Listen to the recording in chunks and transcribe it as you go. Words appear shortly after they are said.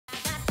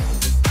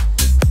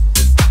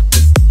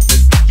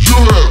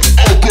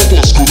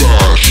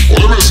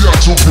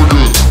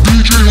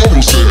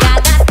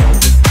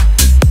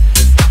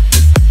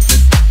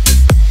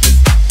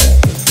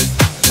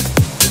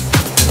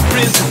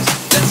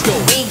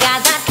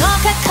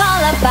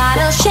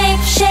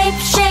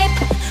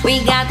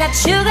got that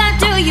sugar,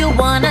 do you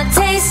wanna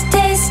taste,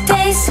 taste,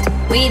 taste?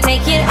 We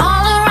take it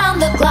all around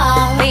the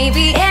globe,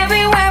 baby,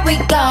 everywhere we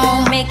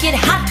go. Make it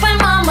hot when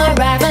mama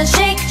arrives and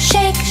shake,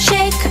 shake,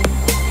 shake.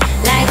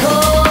 Like,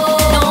 oh,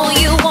 know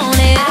you want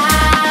it,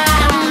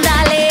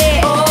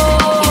 dale.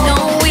 Oh, you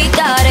know we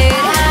got it,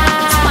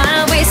 that's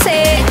why we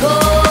say, go.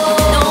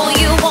 Know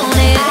you want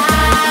it,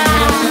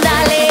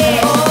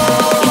 dale.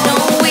 Oh, you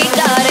know we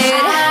got it,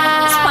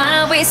 that's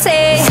why we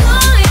say.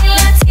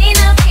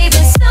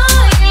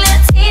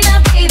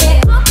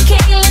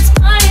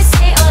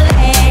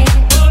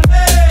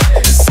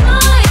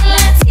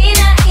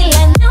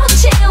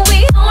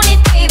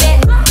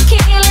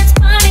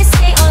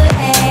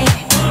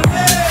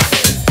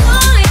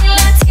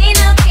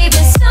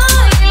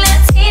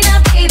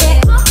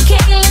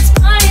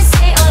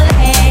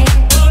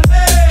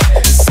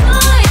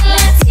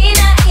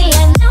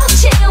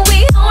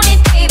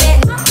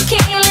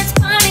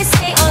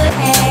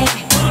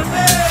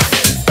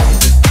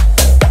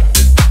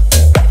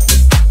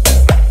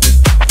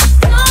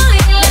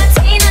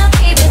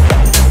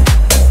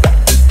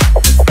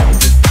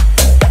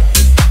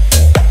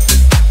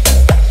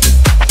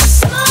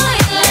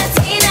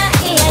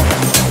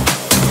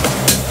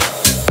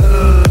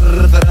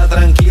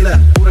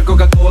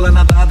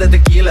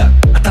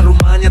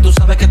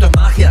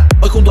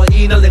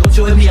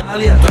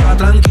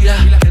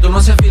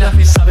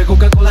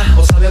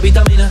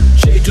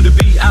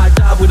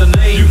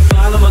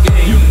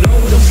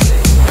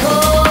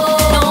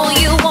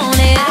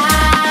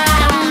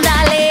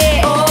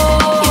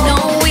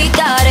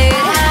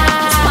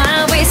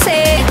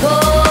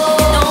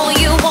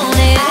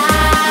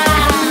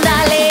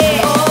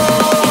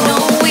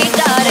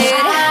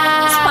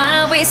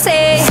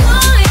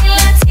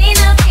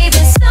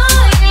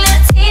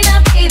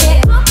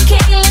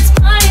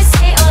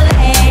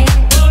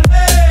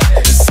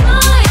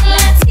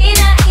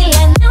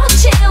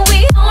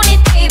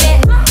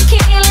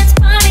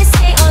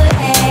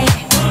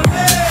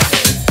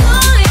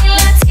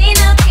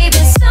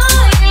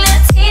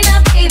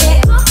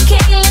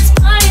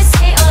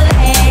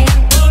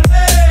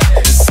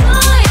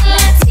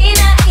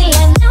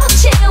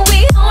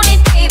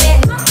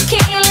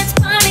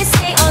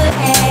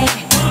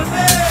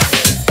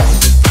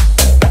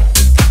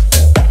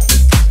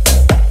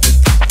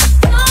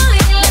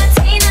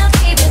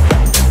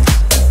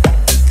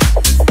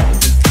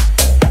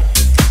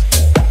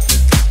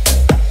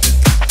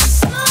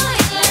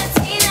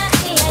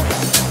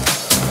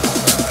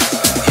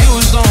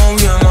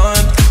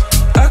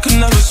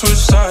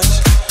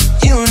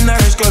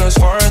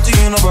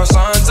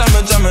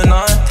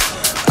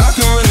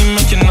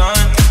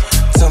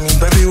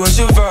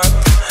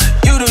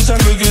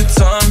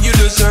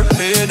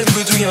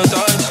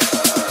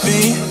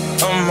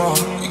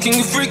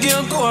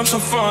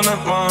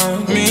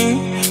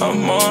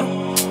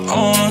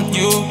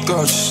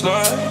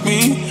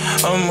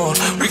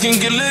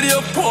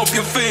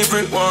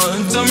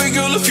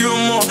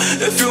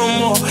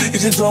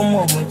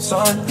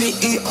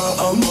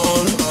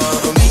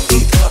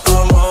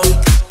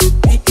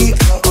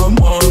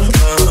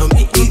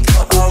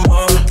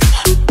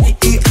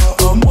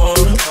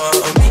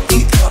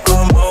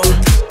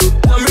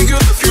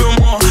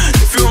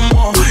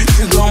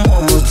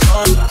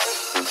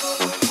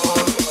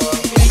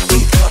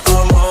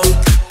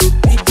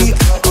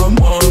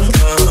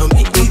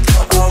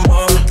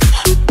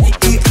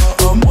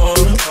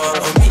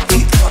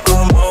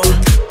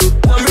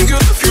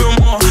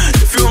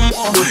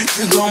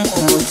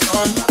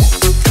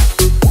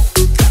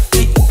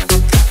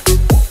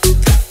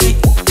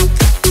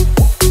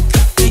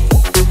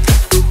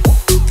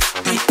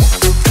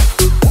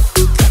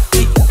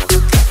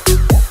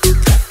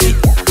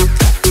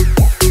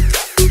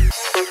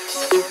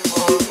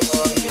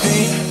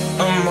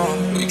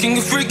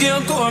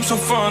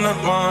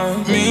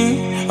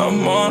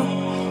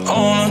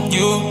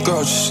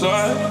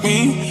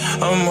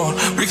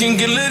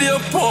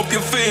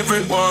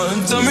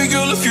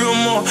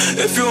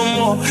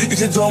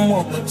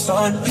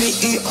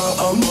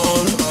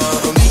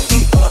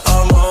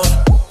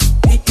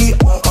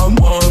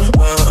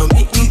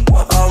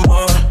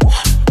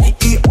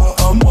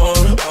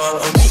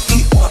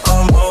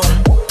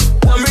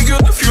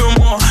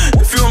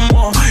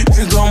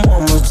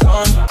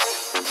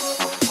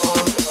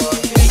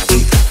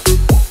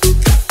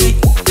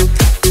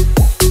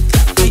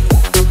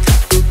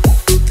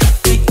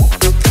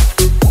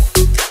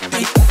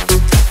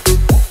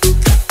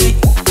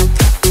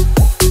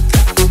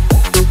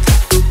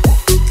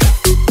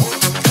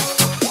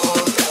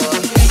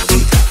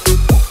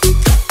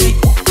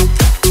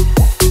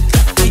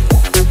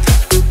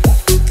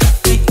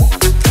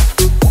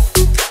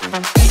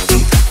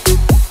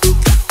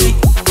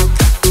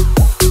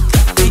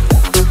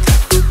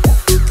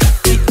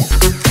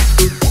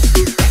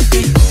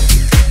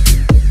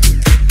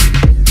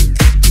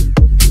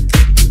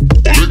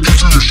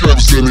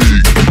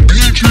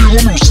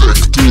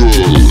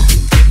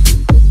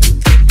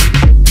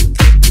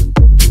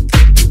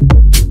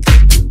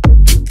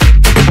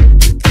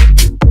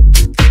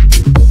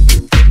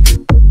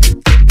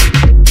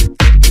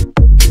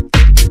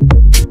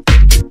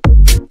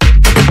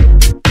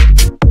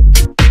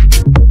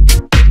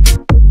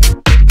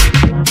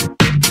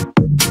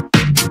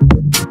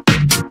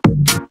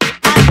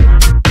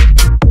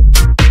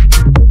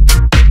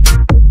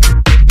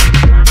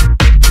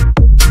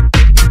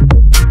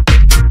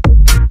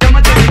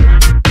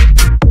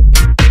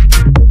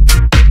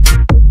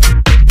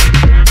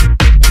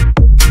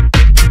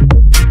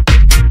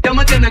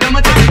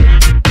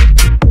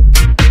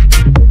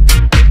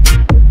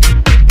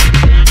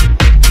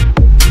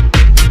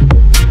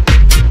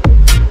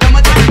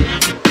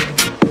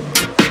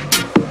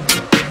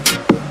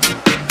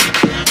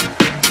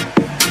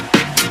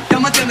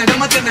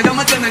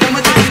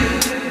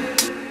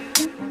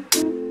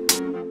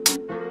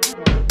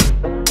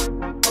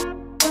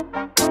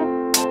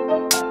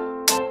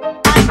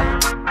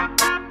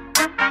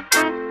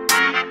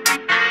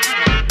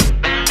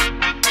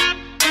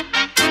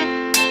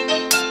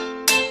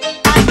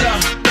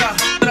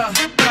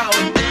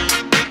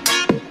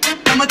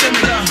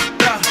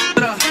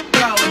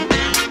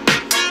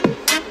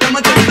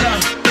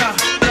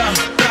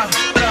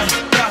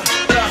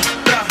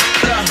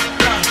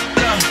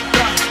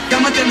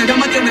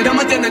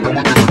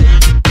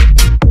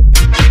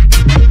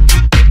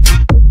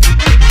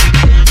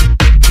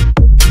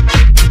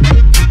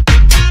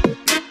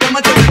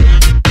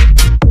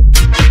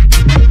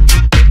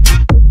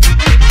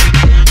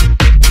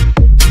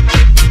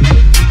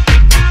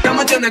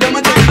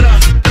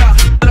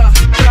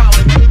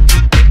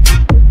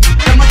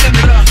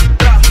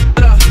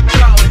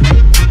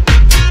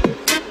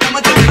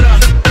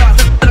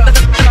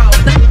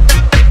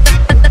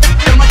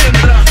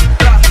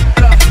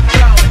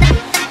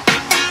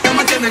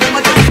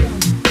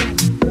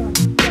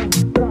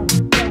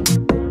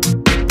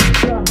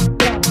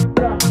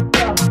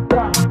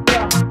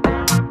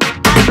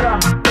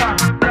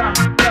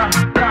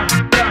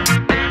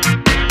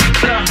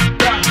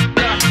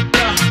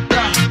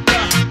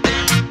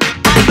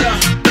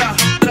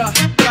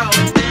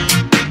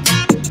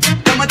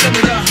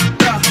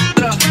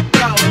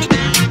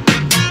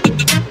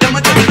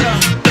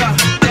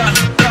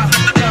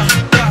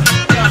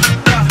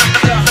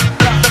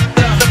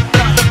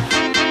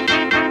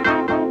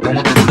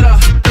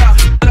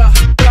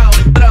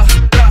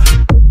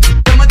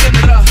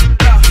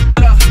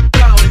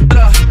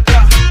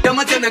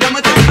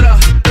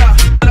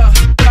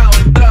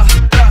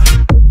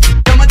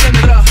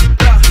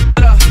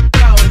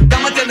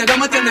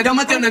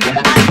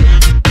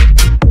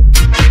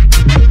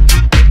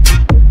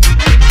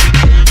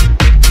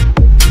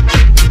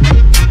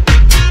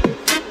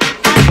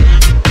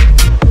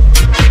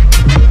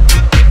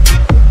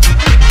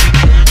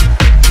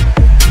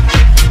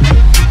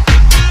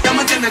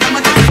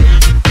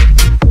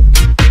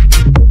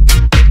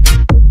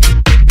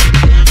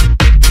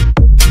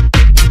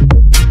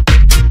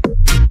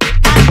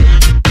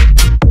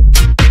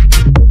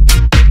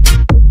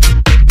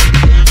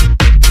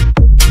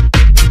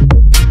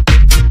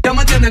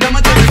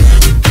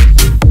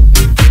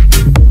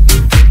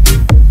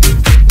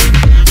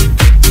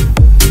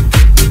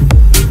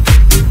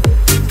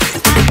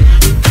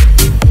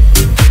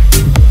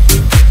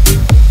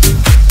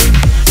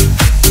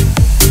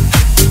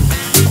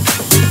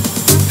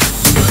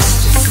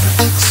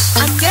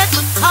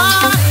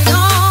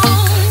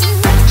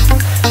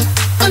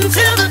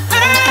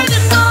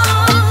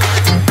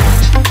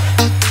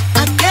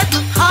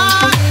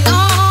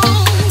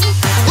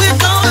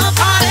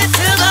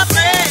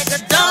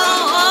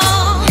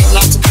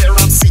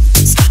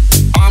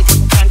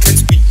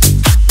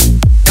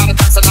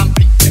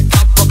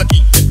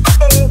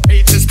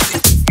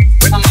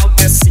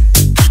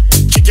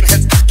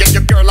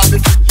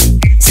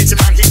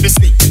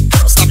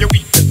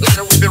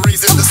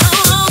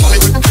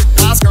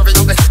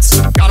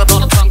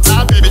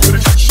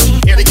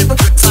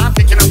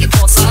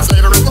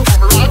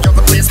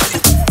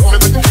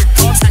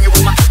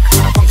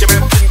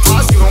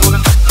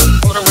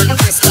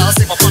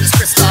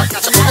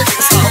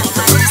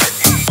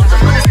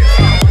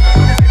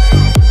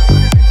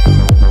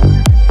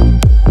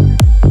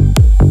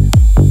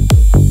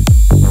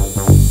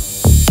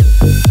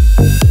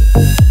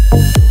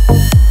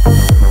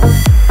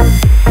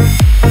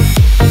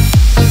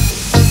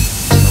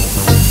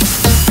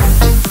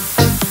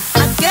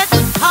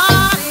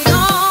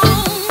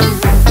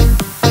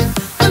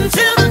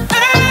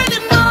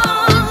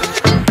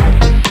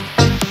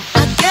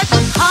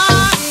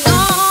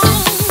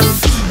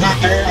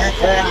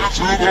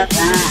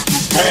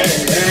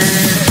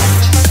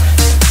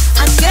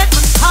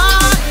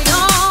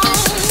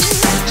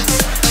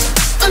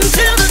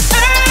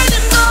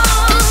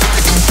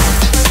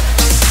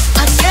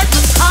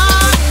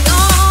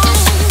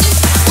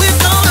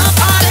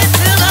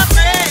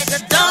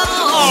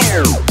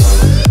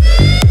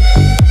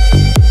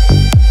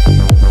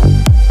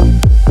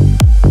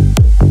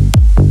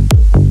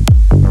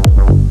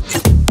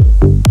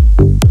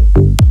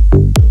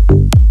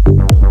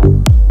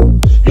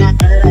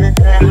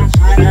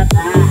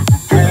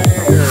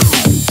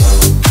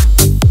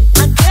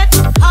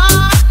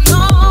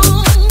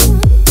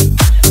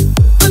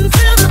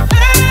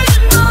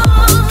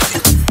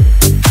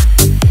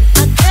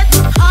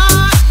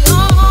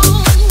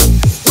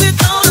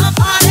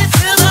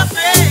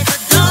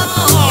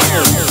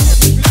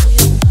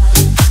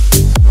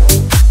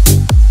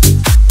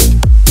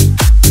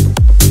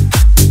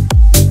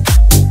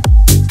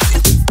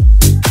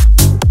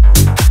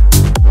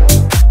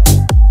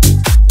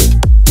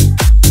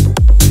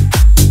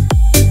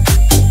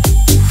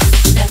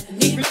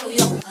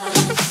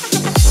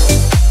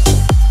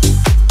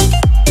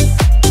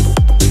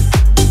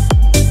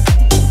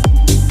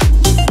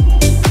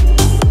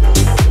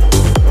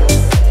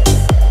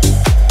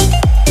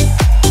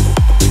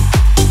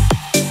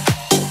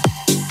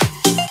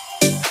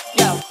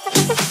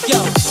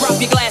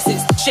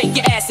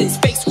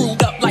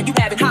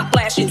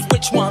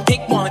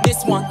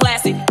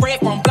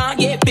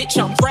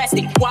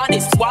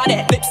 Why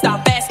that lip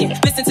stop asking?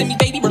 Listen to me,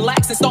 baby,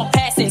 relax and start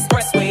passing.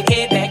 Expressway,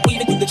 head back,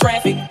 weaving through the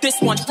traffic.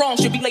 This one strong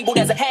should be labeled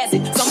as a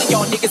hazard. Some of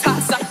y'all niggas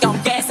hot psych, I'm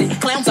gassing.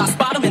 Clowns, I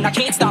spot them and I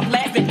can't stop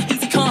laughing.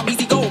 Easy come,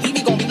 easy go,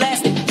 Evie gon' be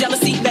lasting.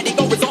 Jealousy, let it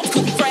go, results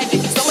could be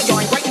tragic. Some of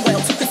y'all ain't writing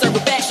well, too concerned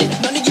with fashion.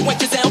 None of you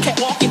ain't Giselle,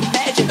 can't walk and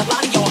imagine. A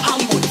lot of y'all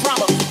Hollywood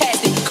drama,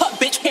 past it. Cut,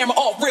 bitch, camera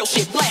off, real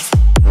shit, blast.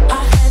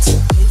 I had to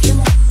give you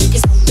more.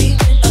 It's only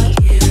been a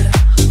year.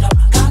 Now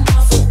I got my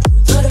foot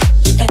through the door,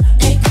 and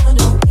I ain't going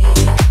nowhere.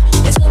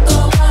 It took a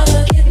while to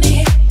get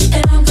me,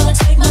 and I'm gonna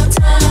take my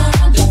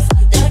time. Don't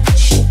fight that good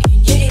shit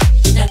in your head.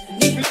 Now let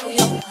me blow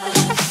your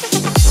mind.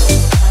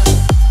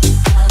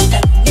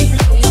 Let me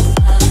blow your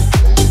mind.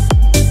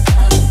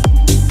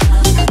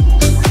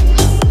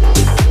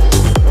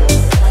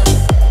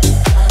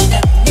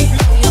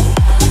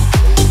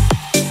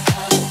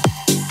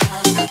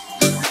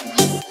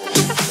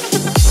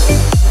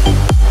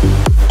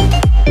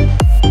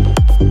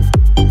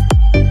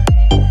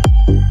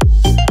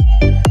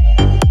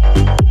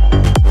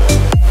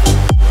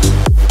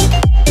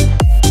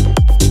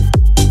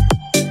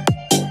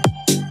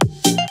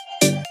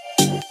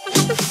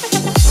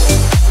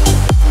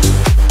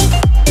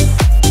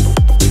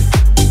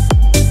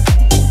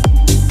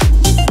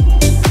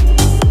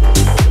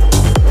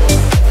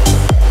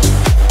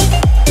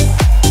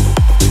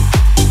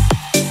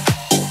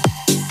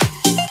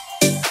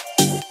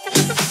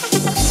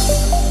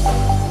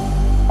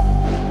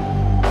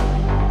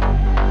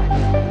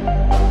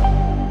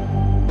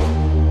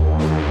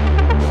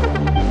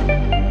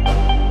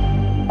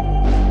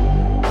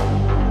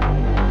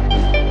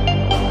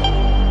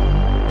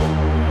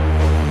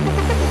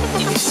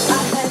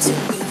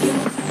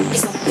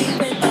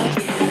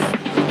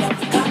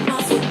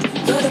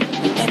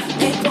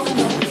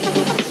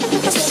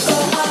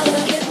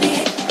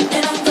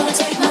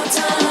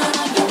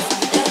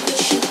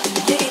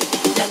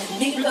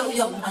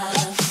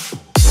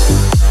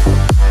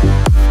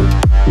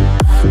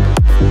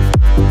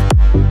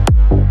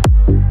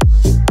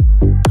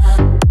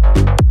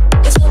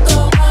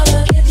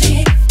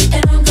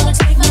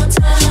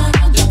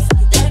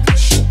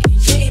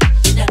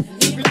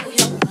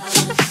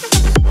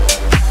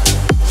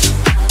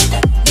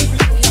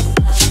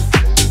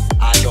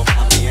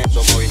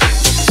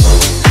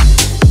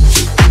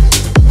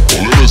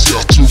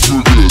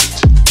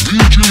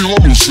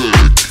 Hanuszek.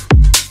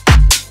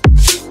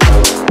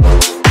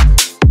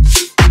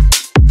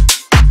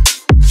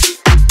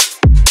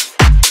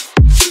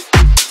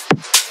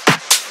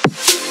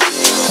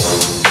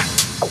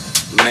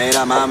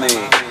 Mira mami,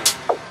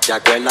 ¿te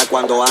acuerdas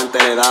cuando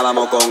antes le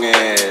dábamos con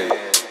él?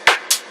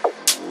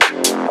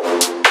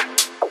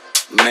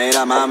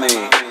 Mira mami,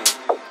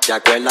 ¿te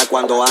acuerdas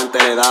cuando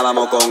antes le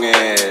dábamos con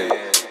él?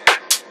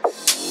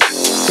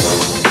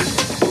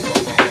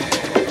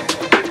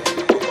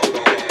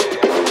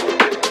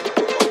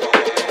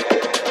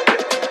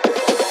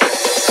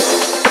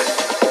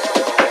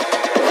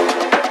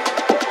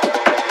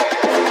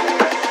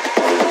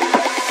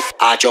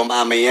 Hacho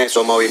mami,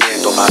 esos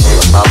movimientos para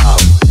arriba, para abajo,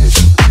 lento,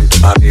 lento,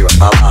 para arriba,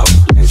 para abajo,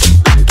 lento,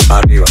 lento, para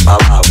arriba, para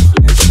abajo,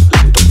 lento,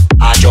 lento.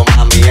 Hacho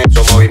mami,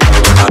 esos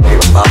movimientos para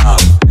arriba, para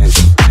abajo, lento,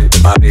 lento,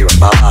 para arriba,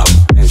 para abajo,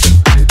 lento,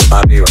 lento, para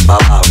arriba,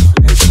 para abajo,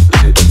 lento,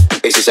 lento.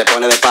 Y si se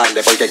pone de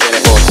parte porque quiere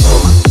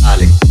toma,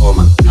 dale,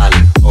 toma, dale,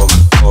 toma,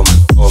 toma,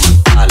 toma,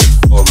 dale,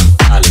 toma,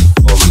 dale,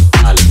 toma,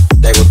 dale.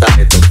 ¿Te gusta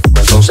esto?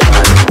 Pues entonces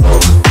dale,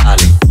 toma,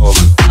 dale,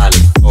 toma, dale,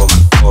 toma,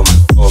 toma,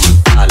 toma,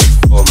 dale,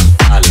 toma,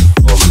 dale,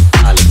 toma,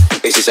 dale.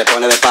 Y si se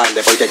pone de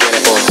parte porque quiere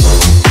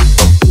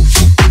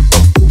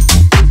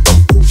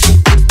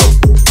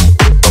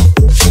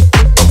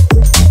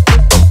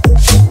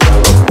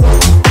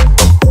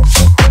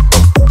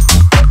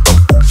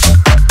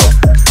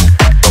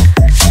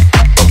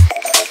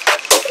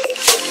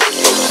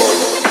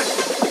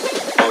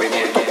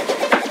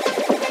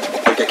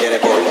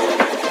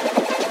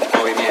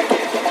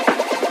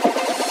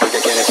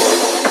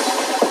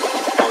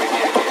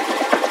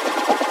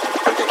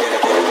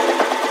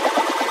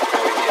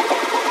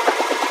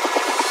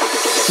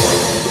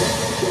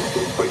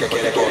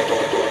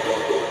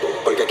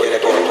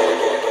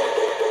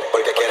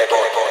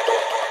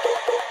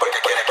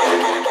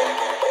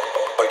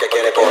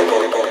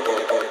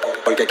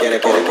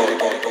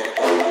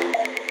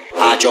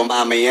Hacho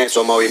mami,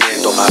 esos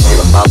movimientos para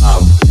arriba, para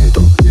abajo,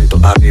 lento, lento,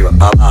 para arriba,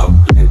 para abajo,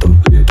 lento,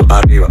 lento, para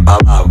arriba, para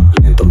abajo,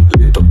 lento,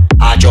 lento.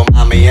 Hacho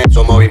mami,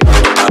 esos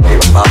movimientos para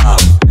arriba, para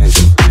abajo, lento,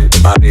 lento,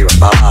 para arriba,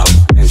 para abajo,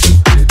 lento,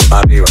 lento, para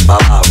arriba,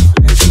 para abajo,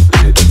 lento,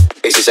 lento.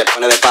 Y si se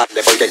pone de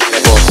parte porque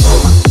quiere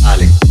toma,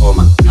 dale,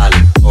 toma, dale,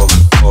 toma,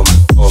 toma,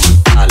 toma,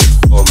 dale,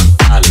 toma,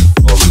 dale,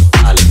 toma,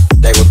 dale.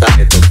 ¿Te gusta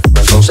esto?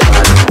 Pues entonces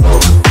dale,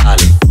 toma,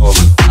 dale,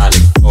 toma, dale,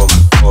 toma,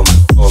 toma,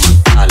 toma,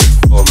 dale,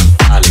 toma,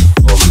 dale,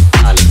 toma,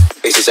 dale.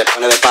 Y si se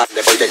pone de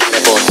parte porque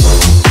quiere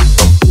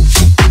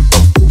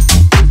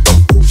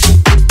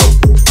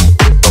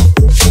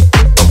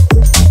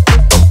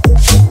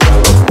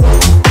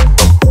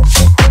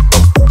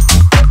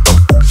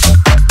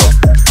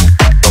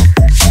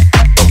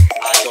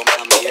Hacho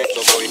mami,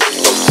 esos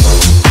movimientos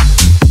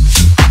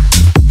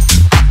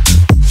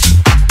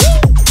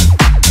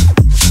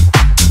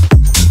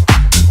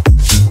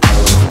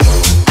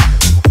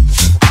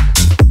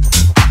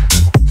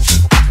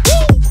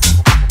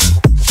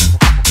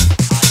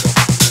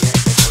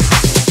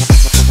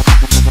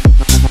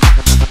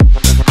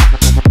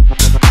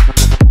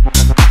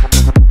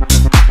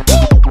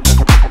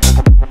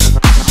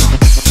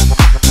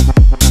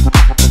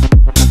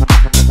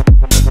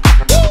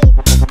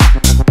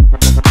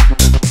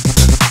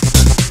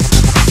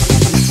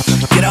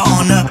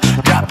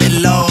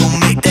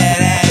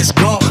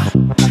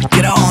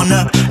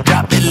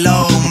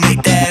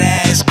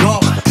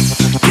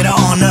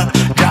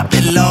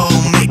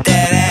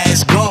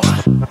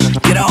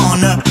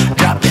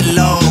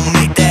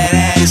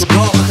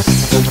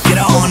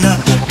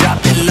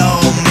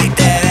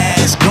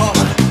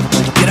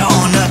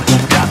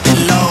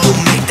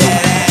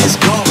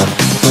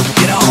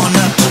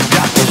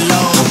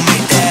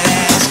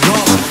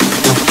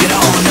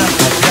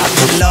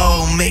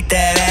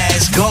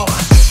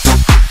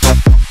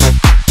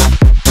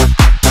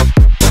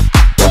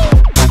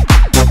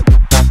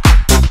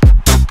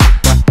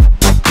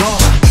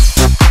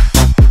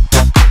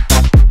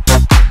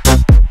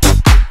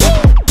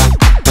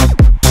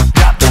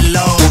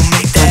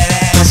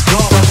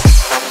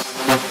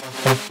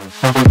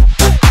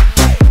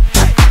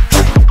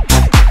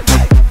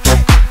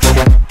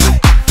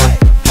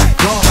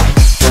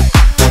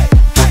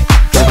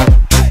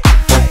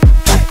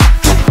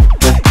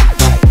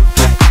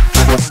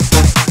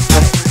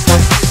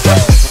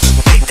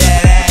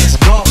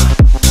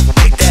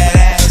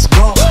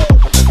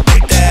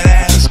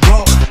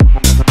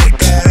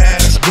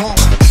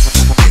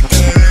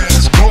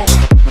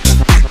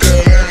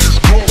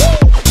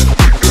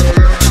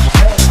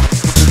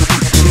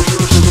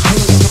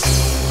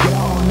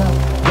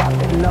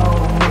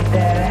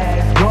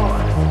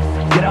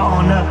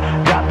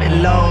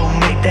it low,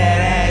 make that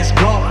ass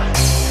go.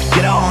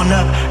 Get on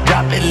up,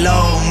 drop it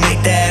low,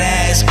 make that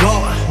ass go.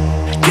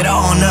 Get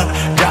on up,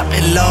 drop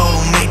it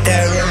low, make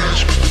that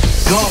ass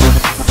go.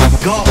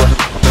 Go,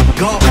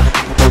 go, go,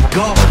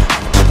 go,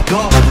 go,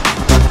 go,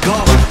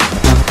 go,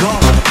 go,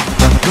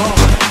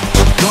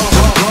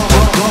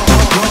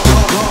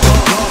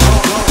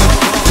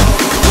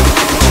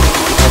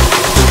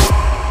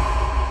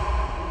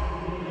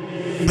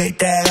 make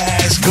that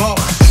ass go.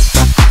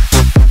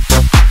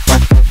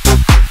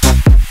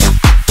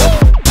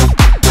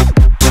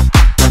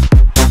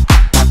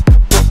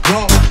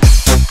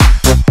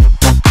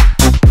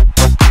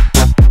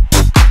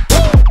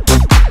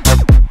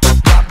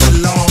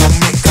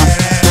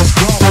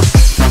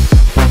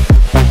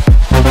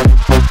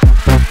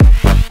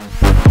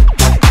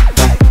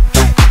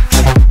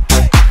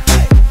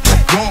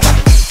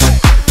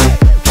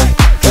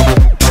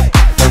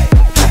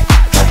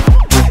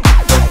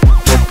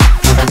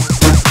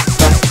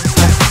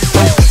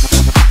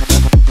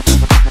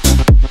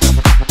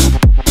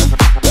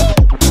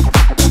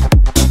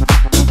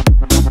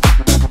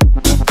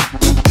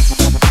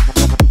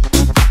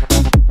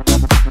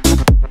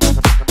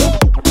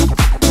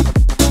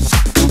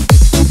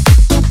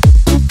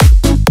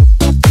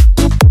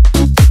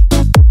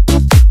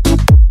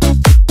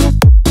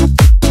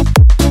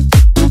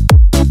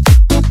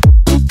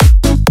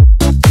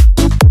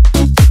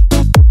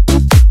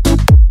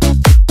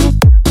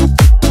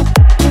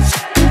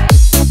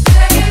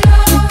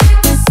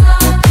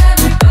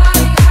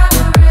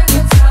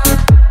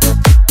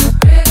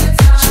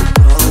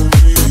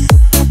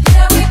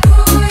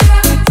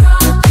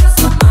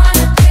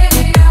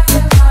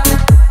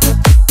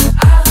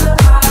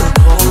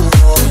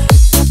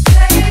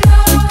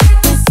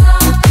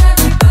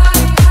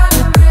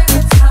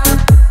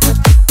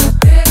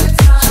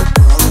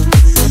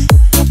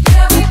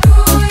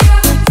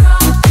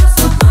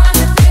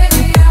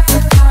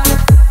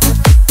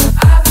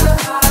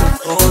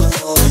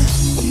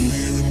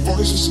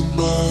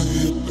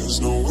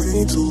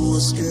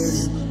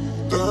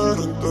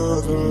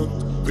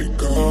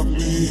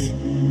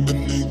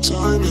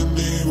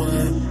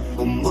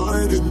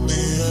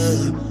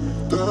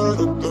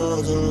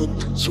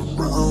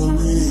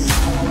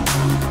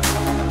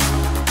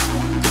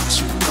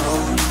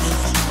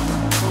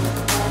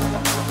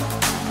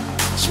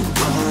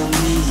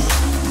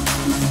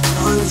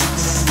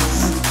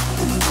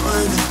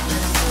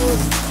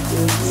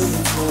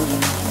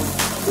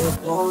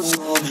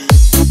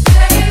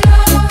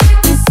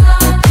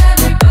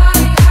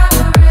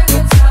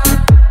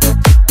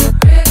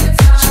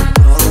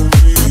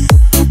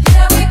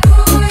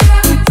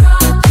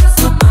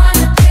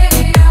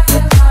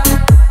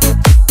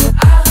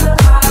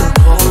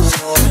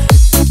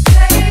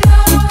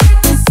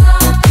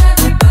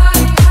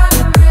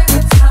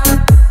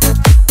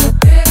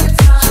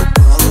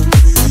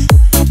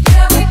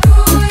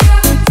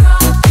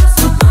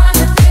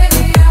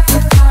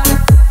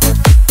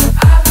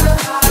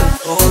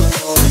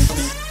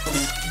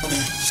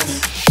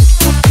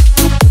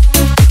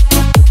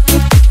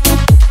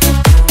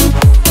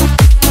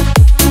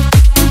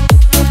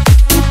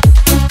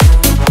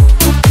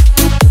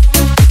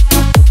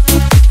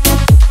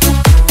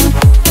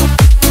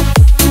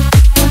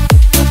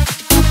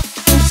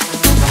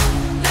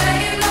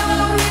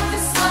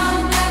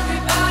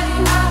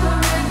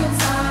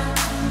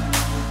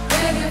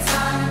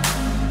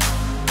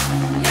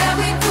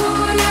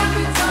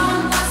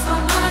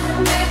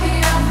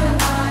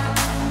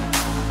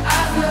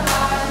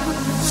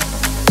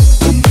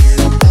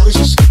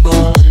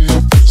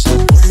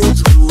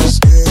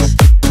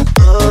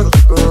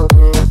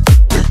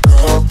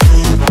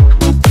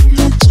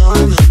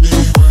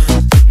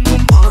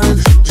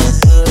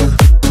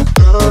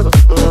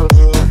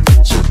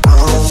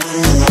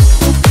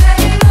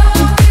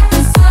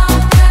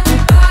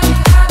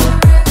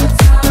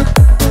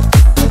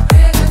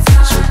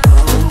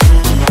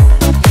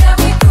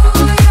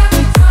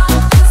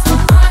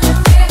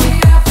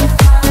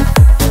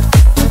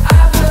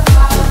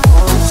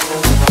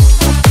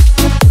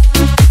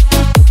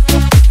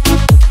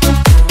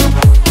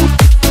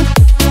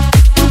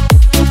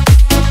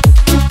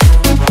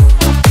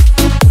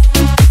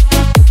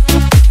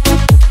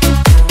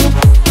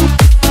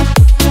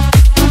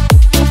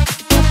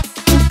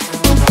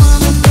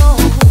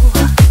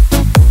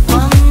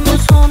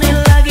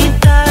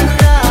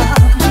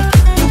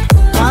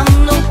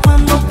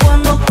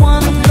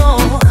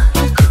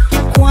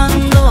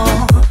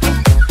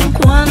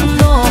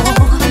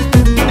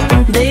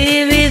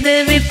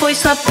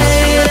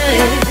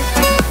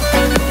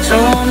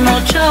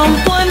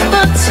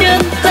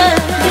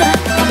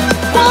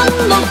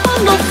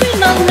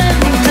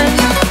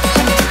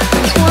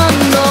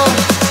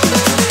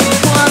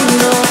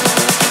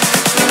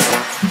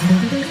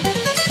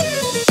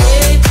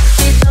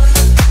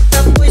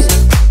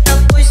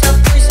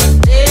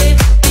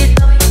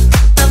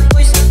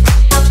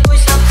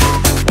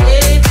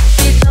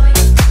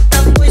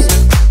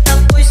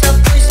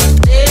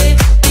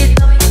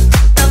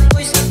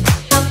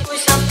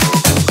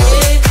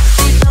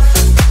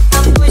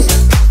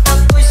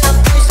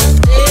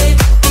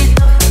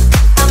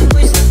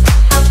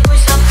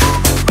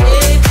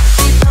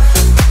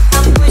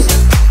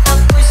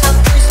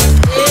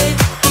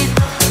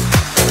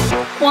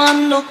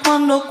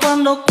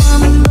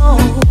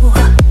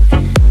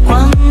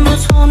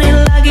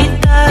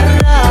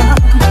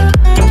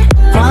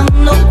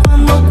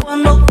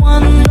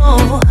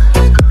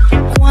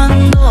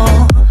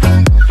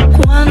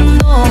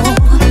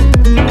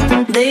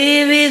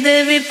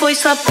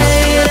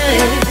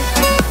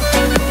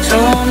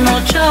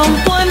 Sono già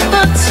un po'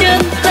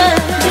 impaziente.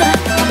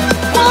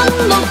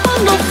 Quando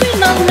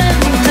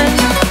finalmente,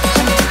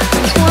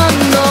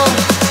 quando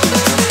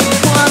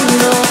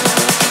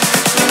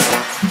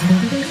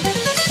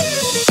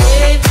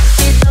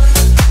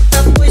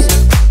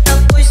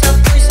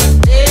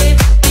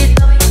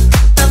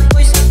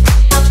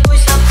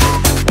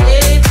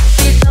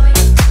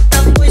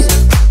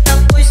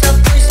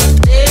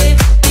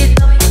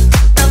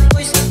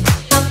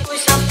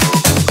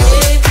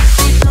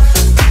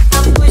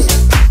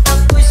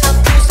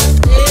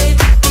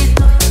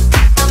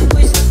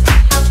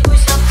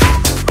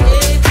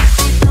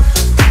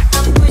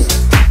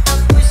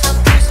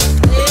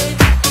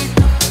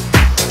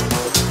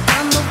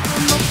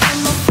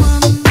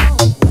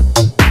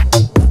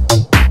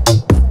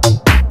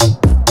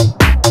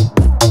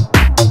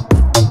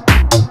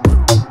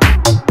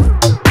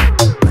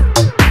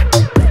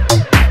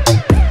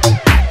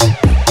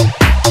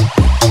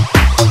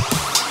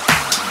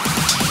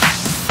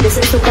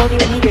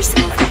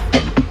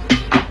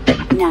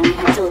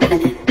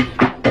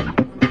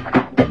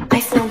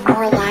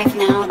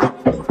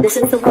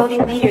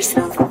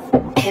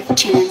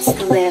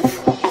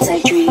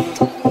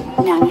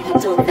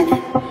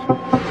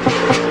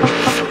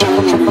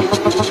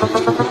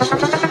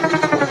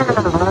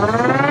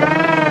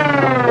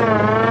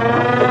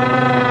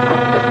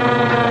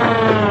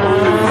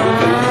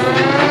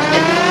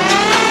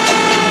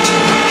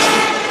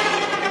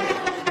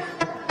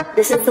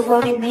This is the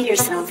world you made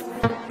yourself.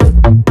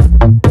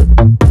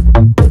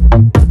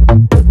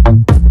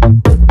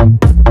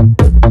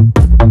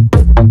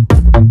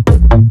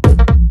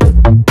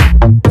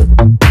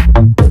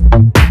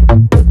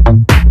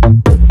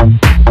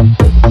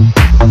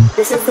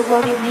 This is the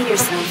world you made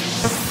yourself.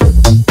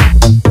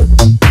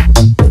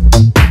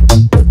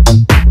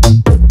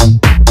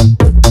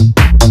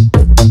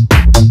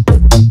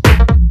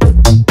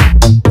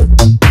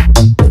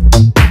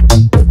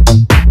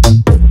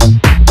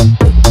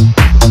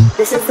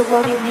 This is the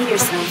world you made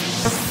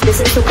yourself.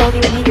 This is the world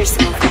you made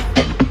yourself.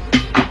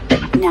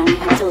 Now you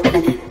have to live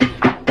in it.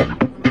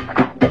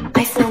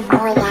 I feel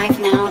more alive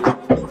now.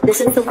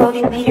 This is the world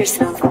you made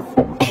yourself.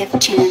 I have a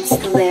chance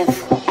to live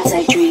as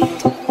I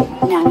dreamed.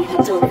 Now you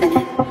have to live in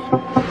it.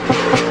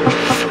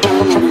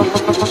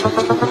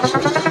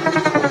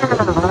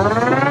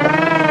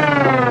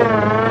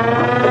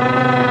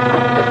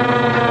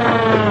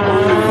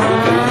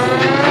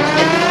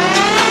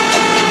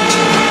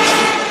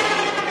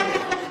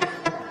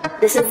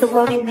 This is the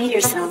world you made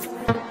yourself.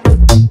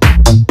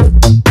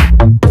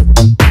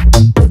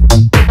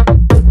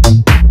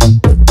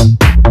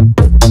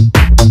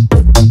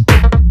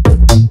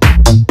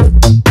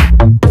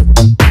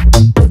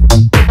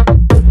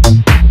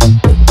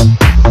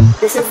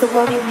 This is the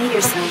world you made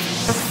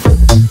yourself.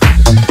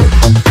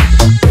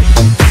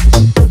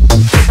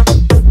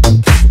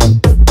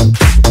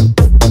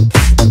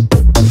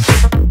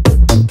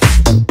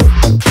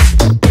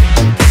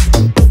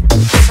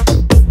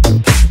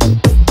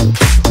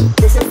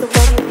 This is the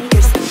world you made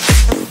yourself.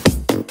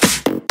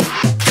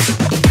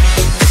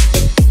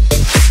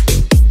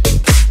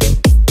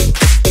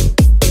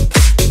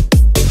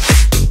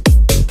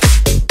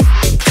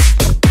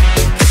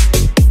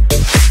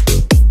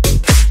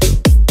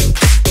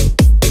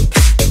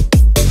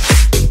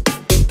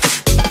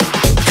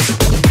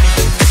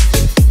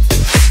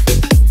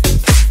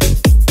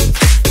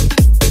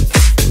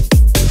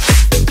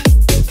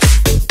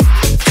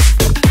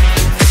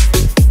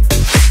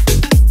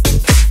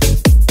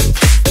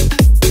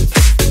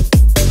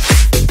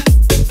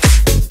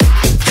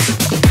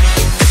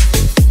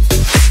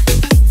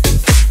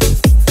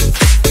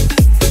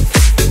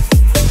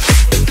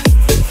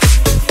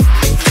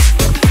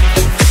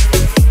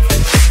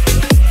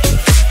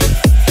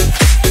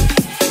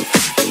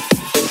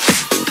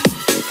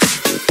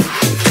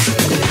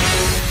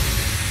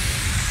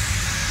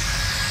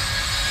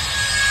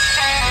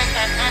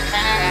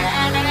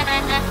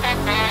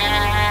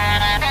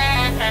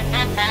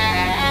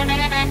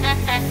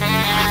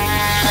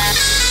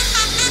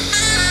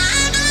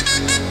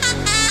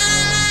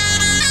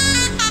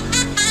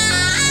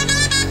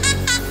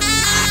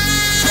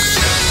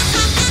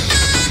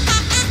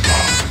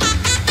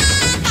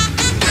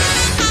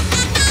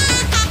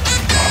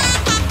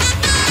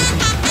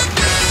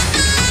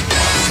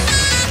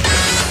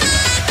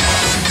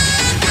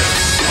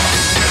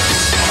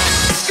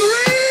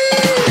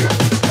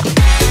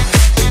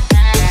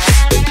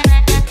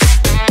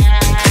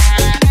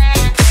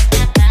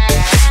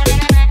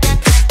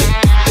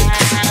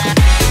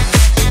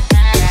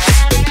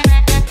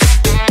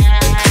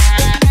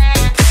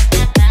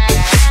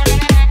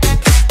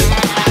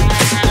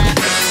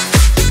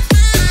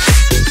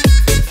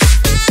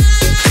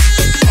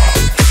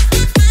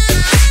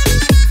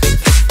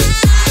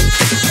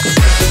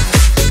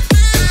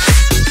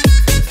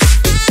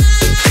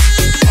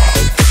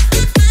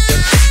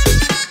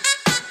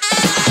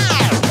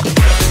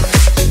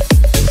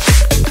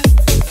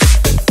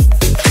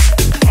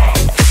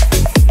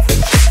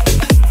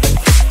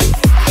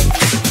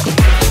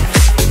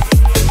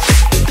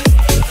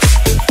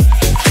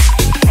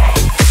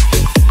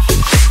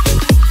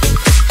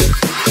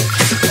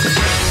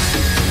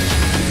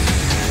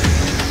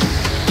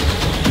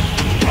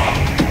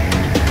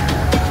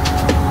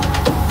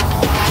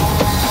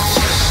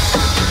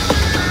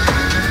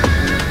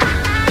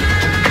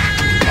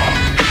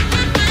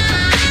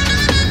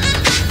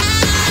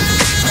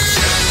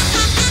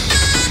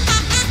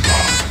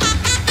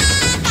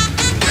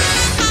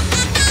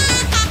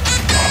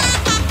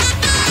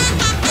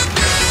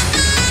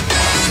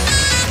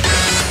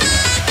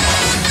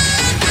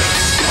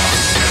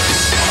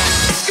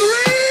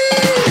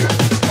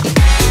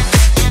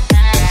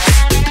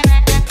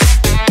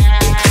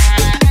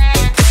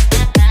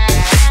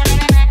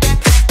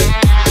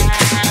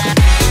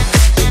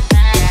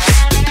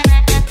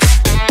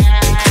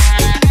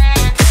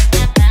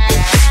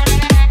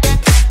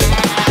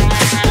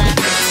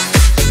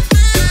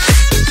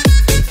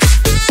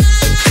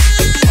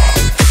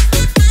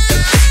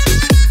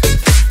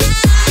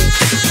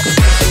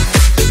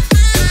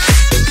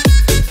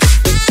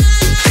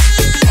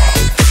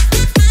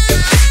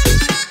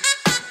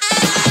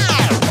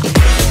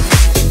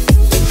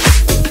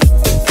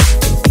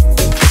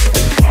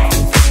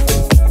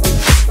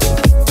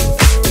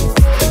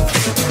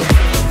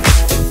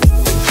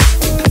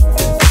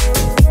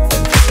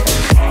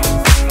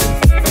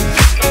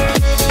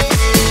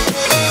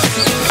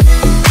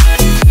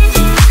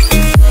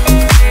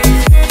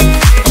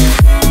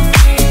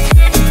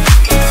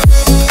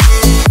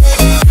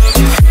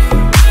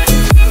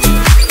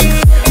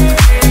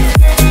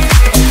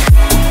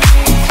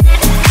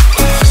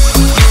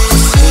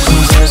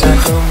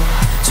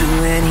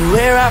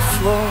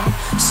 flow.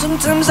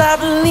 Sometimes I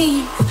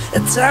believe,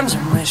 at times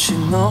I'm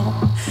rational.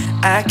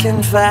 I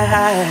can fly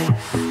high,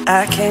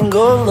 I can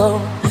go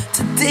low.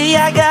 Today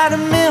I got a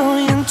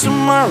million,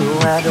 tomorrow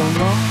I don't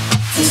know.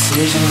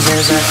 Decisions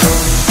as I go,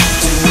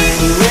 to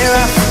anywhere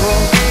I flow.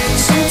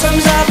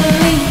 Sometimes I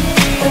believe,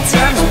 at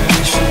times I'm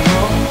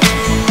rational.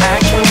 I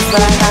can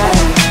fly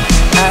high,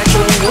 I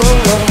can go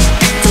low.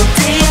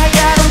 Today I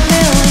got a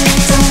million,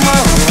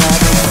 tomorrow I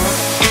don't know.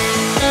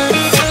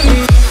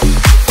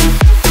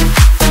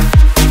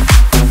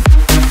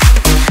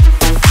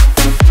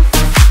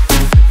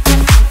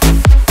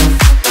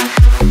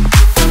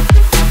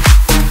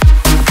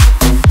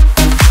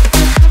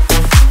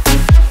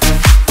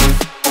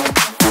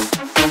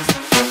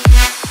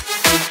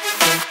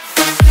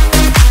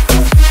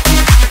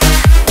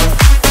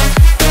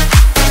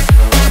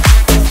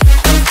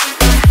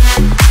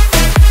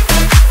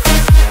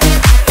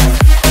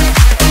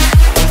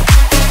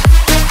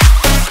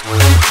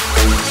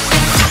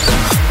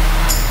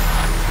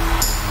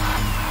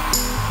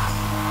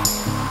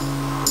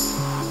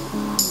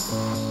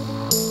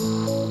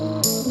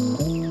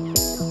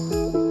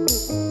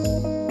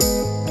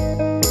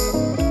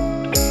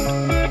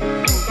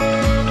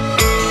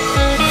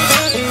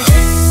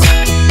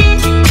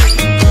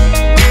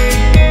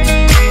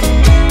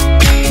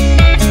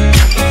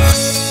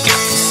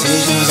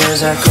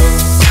 I go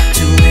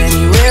to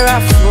anywhere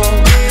I flow.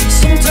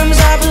 Sometimes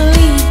I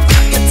believe,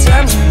 at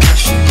times I'm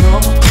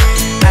rational.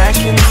 I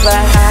can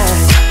fly high,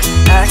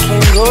 I can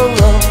go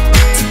low.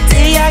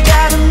 Today I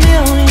got a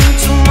million,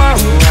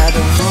 tomorrow I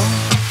don't know.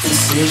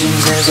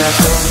 Decisions as I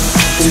go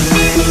to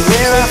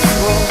anywhere I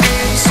flow.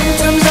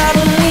 Sometimes I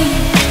believe,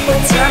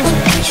 at times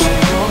I'm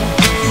rational.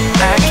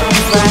 I can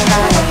fly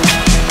high,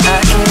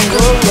 I can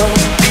go low.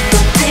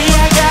 Today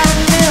I got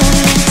a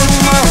million,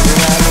 tomorrow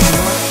I don't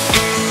know.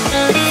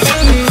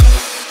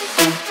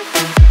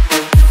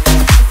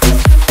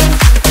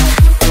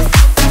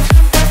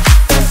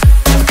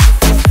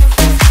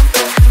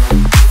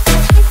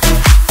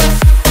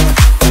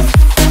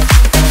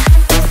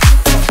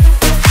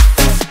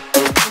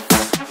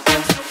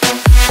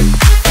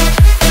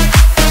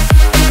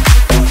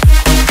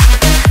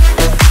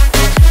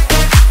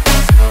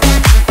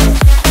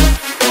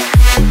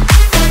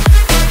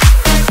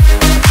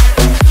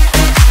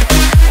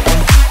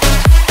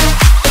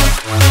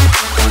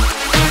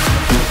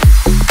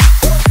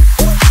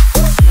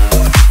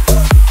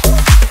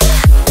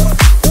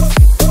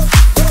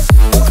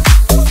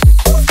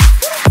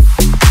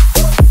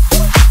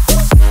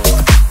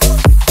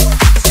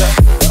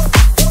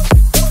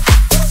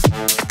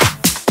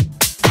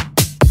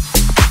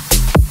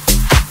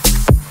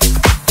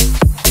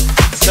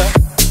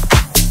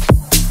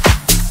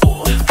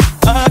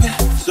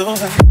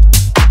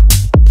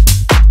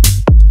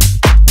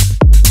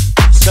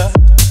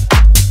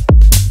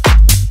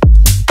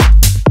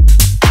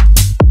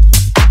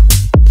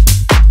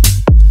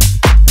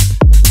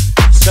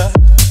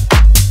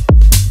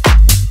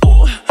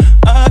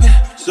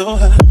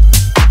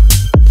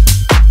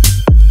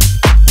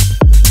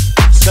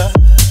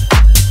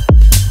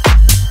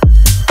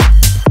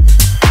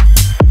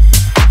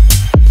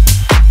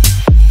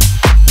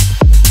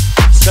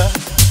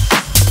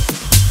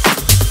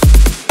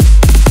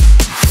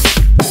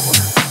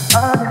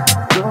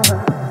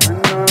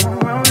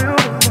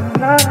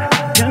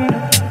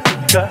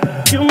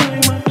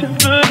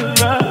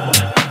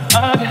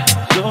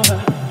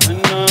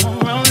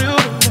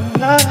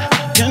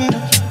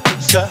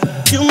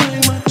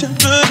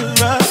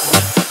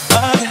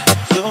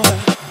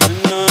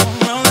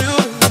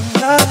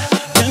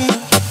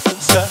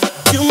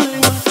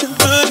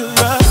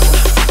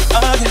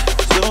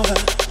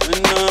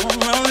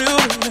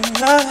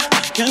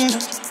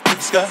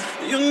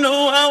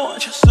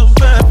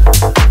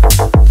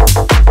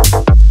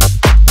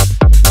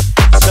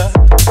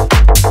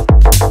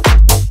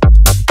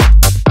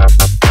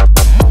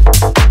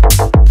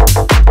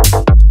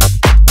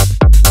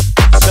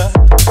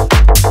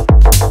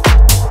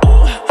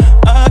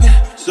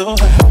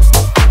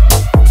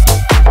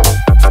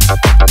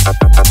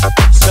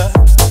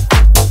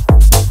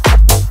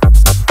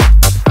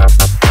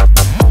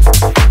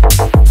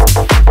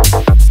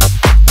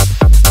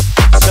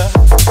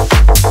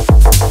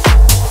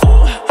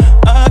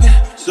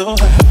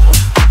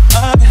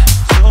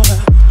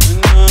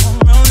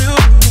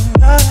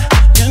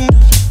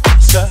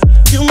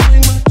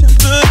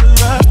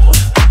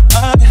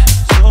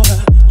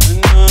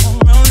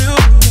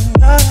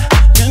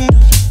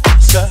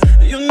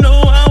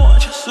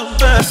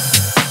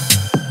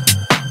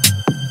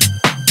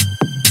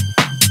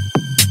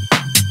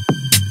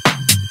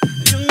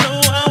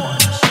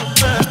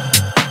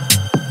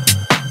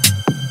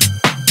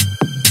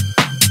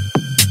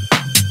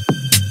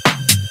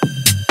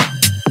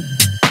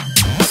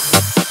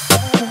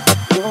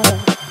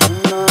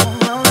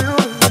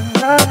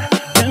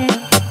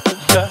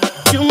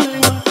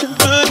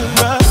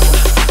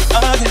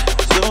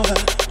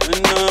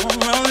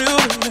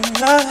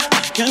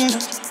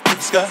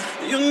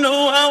 You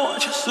know I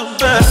want you so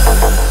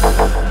bad.